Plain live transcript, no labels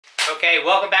Okay,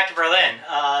 welcome back to Berlin,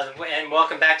 and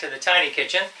welcome back to the Tiny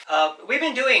Kitchen. We've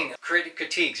been doing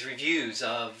critiques, reviews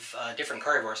of different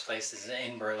currywurst places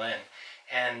in Berlin,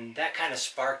 and that kind of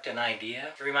sparked an idea.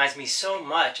 It reminds me so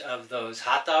much of those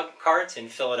hot dog carts in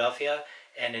Philadelphia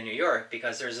and in New York,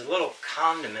 because there's a little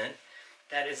condiment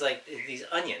that is like these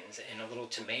onions and a little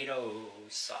tomato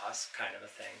sauce kind of a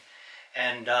thing.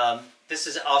 And this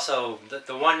is also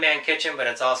the one-man kitchen, but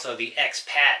it's also the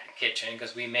expat kitchen,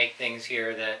 because we make things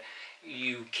here that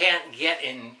you can't get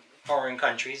in foreign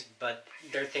countries, but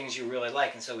they're things you really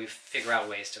like, and so we figure out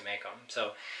ways to make them.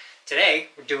 So today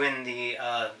we're doing the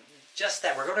just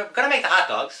that. We're gonna make the hot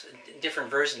dogs, a different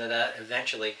version of that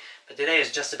eventually, but today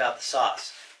is just about the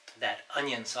sauce, that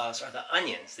onion sauce, or the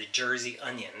onions, the Jersey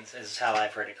onions is how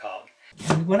I've heard it called.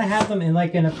 We want to have them in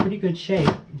a pretty good shape,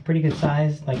 pretty good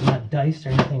size, like not diced or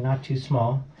anything, not too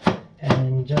small,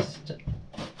 and just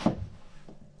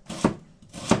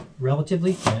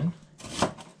relatively thin.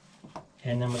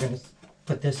 And then we're going to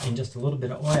put this in just a little bit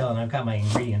of oil, and I've got my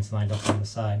ingredients lined up on the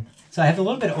side. So I have a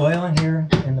little bit of oil in here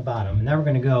in the bottom, and now we're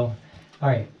going to go, all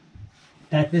right,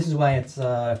 this is why it's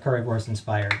currywurst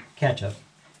inspired. Ketchup.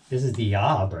 This is the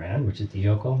Ja brand, which is the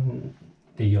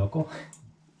local.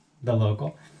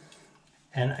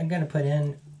 And I'm going to put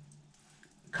in,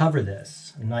 cover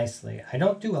this nicely. I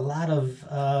don't do a lot of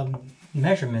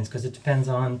measurements because it depends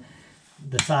on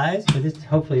the size, but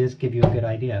hopefully this gives you a good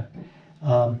idea.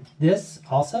 This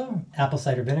also, apple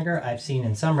cider vinegar, I've seen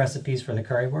in some recipes for the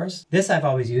currywurst. This I've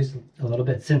always used a little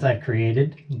bit since I've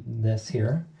created this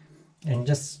here. And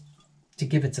just to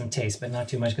give it some taste, but not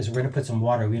too much, because we're going to put some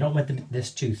water. We don't want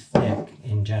this too thick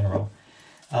in general.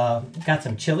 Got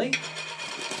some chili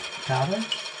powder.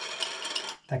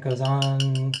 That goes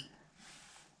on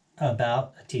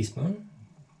about a teaspoon.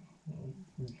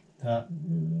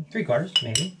 3/4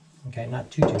 maybe. Okay, not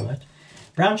too much.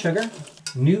 Brown sugar,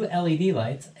 new LED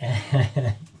lights,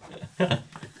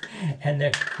 and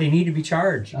they need to be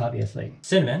charged, obviously.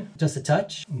 Cinnamon, just a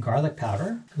touch. Garlic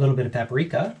powder, a little bit of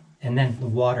paprika, and then the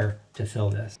water to fill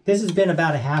this. This has been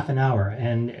about a half an hour,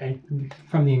 and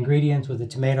from the ingredients with the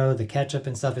tomato, the ketchup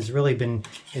and stuff, it's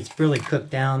really cooked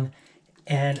down.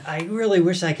 And I really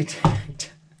wish I could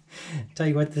tell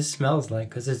you what this smells like,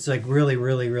 because it's like really,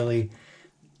 really, really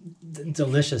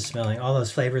delicious smelling. All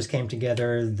those flavors came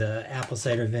together, the apple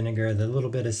cider vinegar, the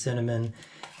little bit of cinnamon,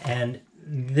 and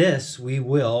this we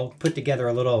will put together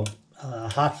a little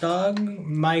hot dog,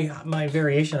 my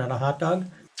variation on a hot dog.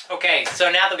 Okay, so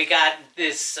now that we got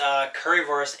this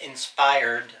currywurst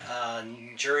inspired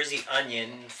Jersey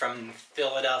onion from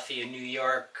Philadelphia, New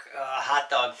York hot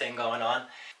dog thing going on,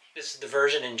 this is the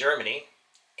version in Germany,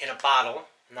 in a bottle.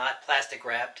 Not plastic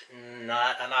wrapped,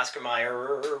 not an Oscar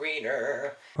Mayer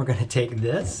wiener. We're gonna take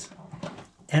this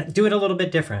and do it a little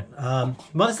bit different.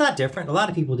 Well, it's not different. A lot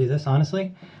of people do this,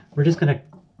 honestly. We're just gonna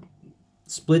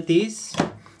split these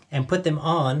and put them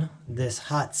on this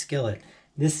hot skillet.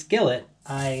 This skillet,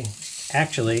 I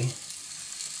actually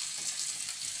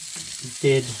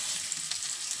did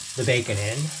the bacon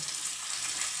in.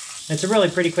 It's a really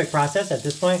pretty quick process at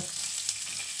this point.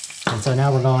 And so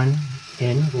now we're going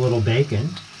in a little bacon,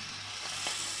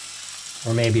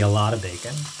 or maybe a lot of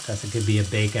bacon, because it could be a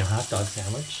bacon hot dog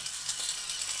sandwich.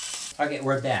 Okay,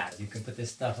 we're back. You can put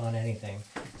this stuff on anything.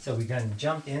 So we're going to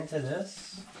jump into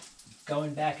this,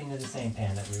 going back into the same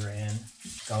pan that we were in,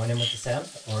 going in with the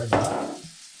Senf or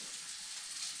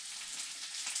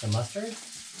the mustard,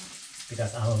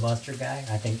 because I'm a mustard guy.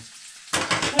 I think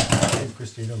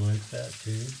Christina likes that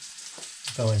too.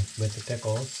 Going with the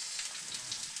pickles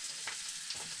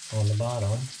on the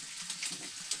bottom.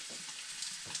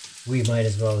 We might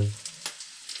as well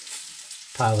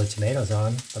pile the tomatoes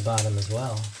on the bottom as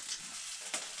well.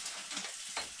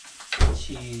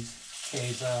 Cheese,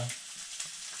 queso.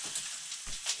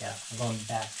 Yeah, I'm going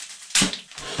back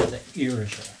to the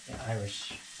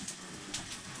Irish.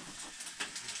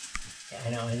 Yeah, I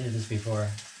know, I did this before.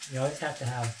 You always have to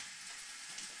have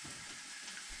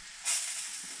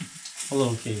a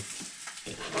little key.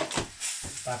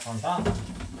 Back on top.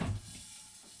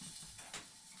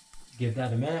 Give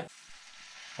that a minute.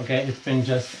 Okay, it's been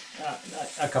just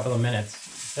a couple of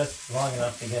minutes. Just long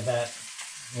enough to get that.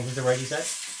 What was the word you said?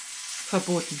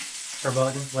 Verboten.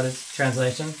 Verboten? What is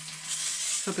translation?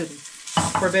 Forbidden.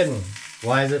 Forbidden.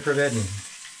 Why is it forbidden?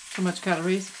 Too much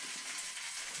calories.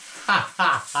 Ha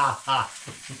ha ha ha.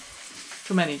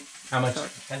 Too many. How much?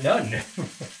 Sorry. No.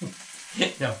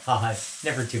 No,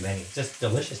 never too many. Just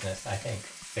deliciousness, I think,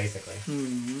 basically.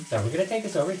 Mm-hmm. So we're going to take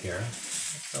this over here.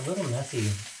 It's a little messy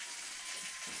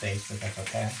space, but that's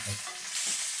okay.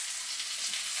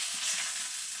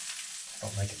 I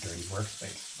don't like a dirty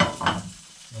workspace.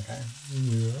 Okay.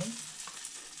 Yeah.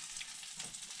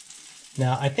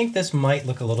 Now, I think this might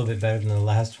look a little bit better than the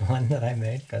last one that I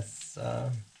made, because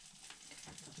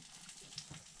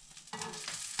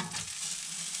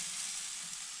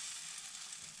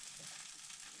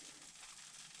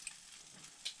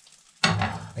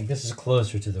like this is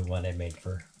closer to the one I made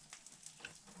for,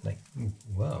 like,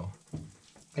 whoa.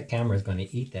 The camera's going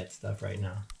to eat that stuff right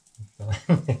now.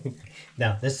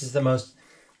 Now, this is the most,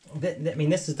 I mean,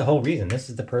 this is the whole reason. This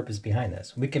is the purpose behind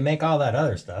this. We can make all that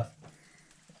other stuff,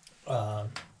 but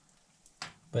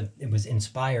it was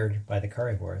inspired by the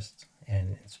currywurst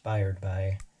and inspired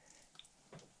by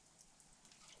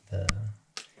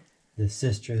the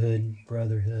sisterhood,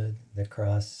 brotherhood, the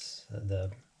cross,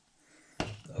 the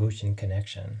ocean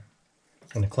connection. I'm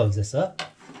going to close this up,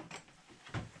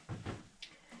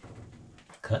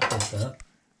 cut this up.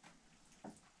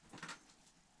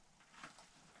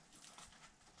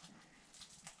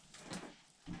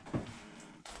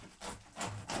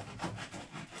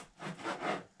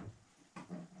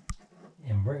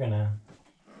 And we're going to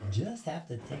just have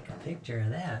to take a picture of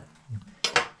that.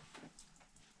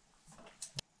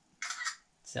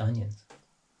 It's onions.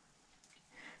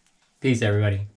 Peace, everybody.